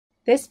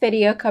This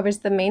video covers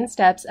the main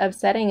steps of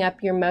setting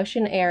up your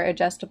motion air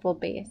adjustable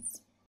base.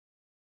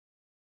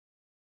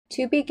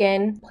 To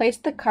begin, place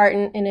the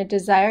carton in a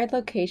desired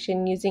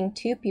location using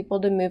 2 people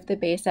to move the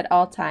base at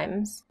all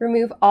times.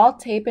 Remove all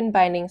tape and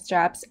binding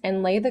straps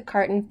and lay the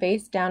carton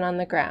face down on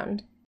the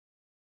ground.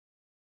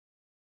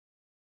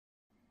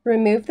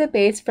 Remove the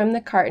base from the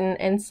carton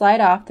and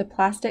slide off the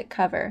plastic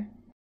cover.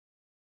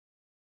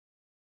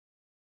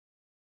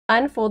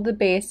 Unfold the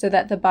base so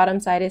that the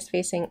bottom side is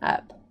facing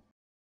up.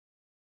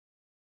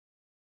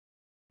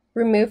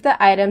 Remove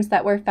the items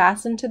that were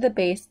fastened to the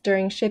base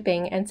during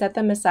shipping and set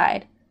them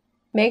aside.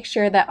 Make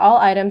sure that all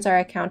items are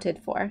accounted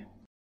for.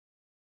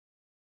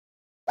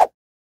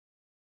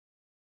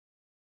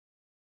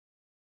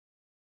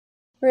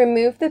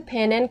 Remove the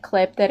pin and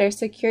clip that are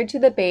secured to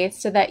the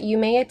base so that you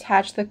may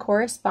attach the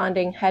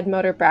corresponding head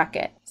motor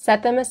bracket.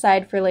 Set them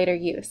aside for later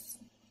use.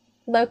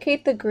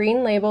 Locate the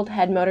green labeled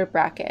head motor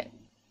bracket.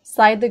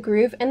 Slide the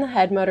groove in the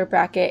head motor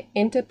bracket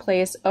into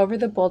place over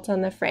the bolt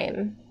on the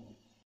frame.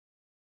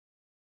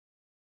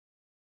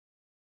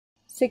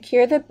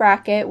 Secure the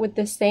bracket with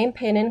the same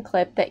pin and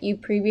clip that you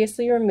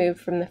previously removed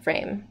from the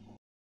frame.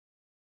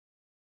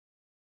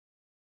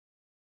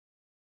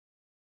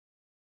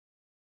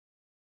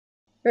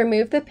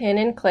 Remove the pin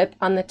and clip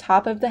on the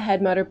top of the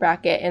head motor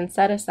bracket and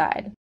set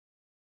aside.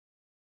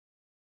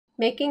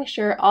 Making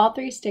sure all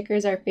 3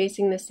 stickers are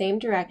facing the same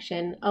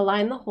direction,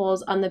 align the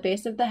holes on the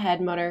base of the head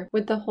motor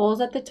with the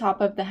holes at the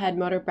top of the head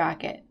motor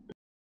bracket.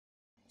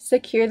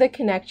 Secure the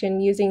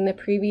connection using the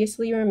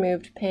previously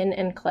removed pin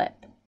and clip.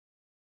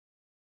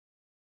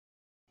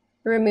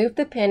 Remove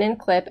the pin and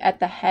clip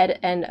at the head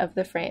end of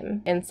the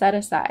frame and set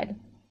aside.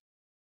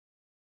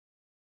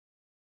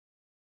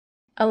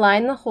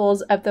 Align the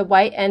holes of the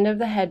white end of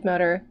the head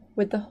motor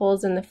with the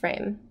holes in the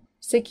frame.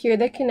 Secure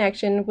the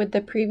connection with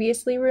the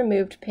previously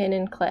removed pin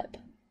and clip.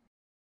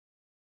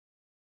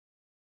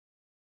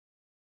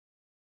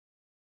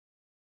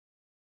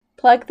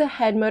 Plug the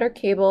head motor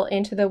cable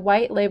into the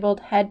white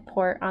labeled head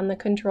port on the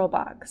control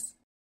box.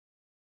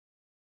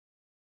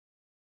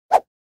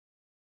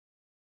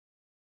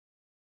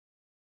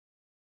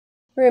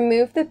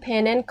 Remove the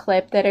pin and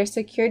clip that are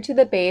secured to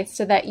the base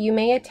so that you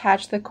may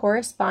attach the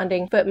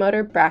corresponding foot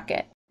motor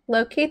bracket.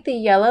 Locate the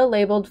yellow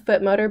labeled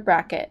foot motor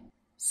bracket.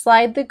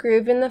 Slide the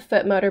groove in the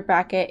foot motor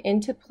bracket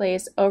into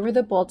place over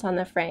the bolt on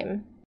the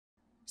frame.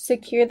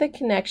 Secure the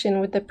connection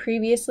with the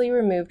previously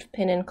removed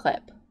pin and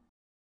clip.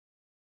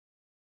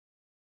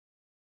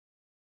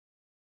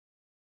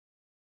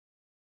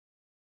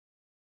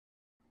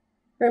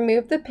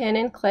 Remove the pin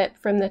and clip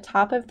from the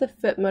top of the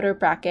foot motor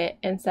bracket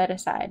and set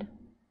aside.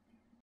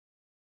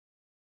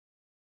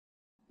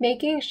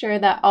 Making sure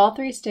that all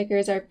 3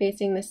 stickers are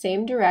facing the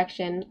same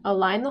direction,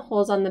 align the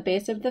holes on the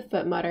base of the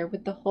foot motor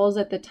with the holes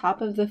at the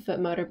top of the foot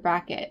motor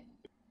bracket.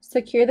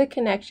 Secure the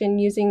connection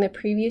using the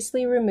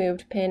previously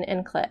removed pin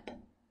and clip.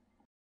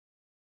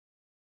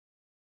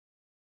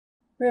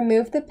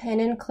 Remove the pin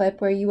and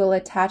clip where you will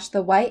attach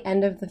the white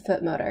end of the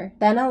foot motor.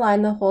 Then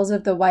align the holes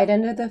of the white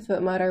end of the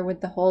foot motor with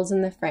the holes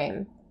in the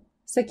frame.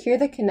 Secure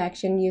the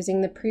connection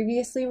using the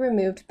previously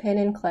removed pin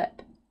and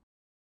clip.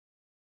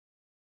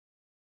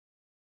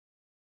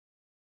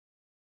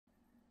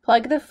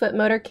 Plug the foot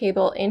motor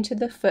cable into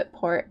the foot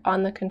port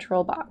on the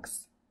control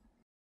box.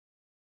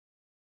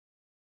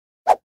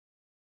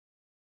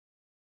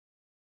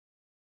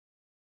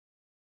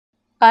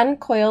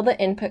 Uncoil the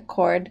input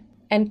cord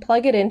and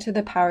plug it into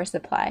the power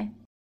supply.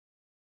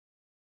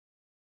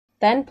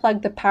 Then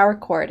plug the power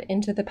cord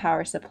into the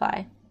power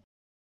supply.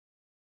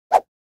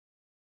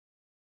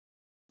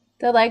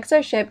 The legs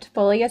are shipped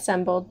fully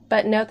assembled,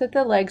 but note that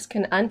the legs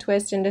can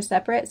untwist into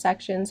separate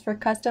sections for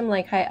custom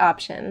leg height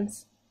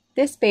options.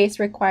 This base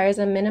requires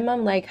a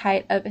minimum leg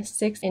height of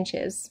 6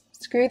 inches.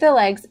 Screw the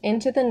legs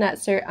into the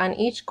nutsert on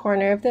each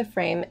corner of the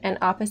frame and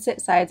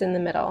opposite sides in the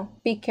middle.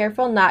 Be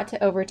careful not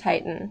to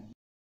over-tighten.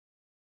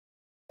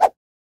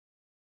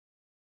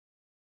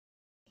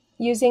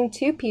 Using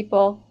 2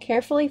 people,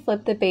 carefully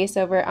flip the base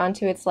over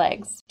onto its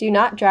legs. Do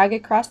not drag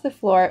across the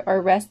floor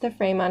or rest the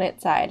frame on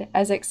its side,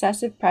 as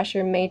excessive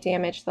pressure may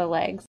damage the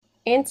legs.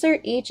 Insert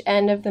each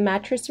end of the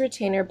mattress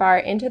retainer bar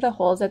into the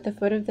holes at the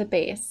foot of the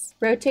base.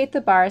 Rotate the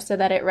bar so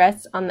that it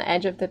rests on the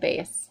edge of the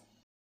base.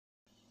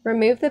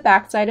 Remove the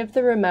backside of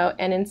the remote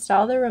and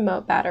install the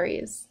remote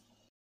batteries.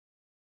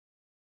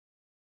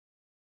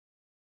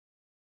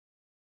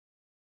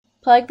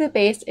 Plug the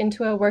base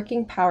into a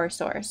working power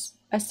source.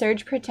 A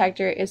surge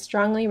protector is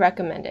strongly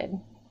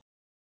recommended.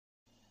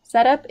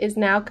 Setup is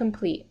now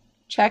complete.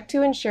 Check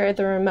to ensure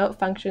the remote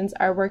functions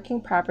are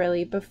working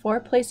properly before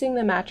placing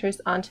the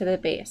mattress onto the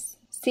base.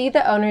 See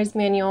the owner's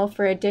manual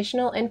for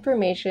additional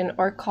information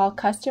or call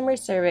customer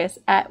service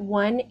at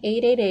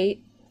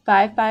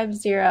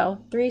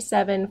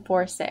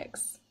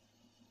 1-888-550-3746.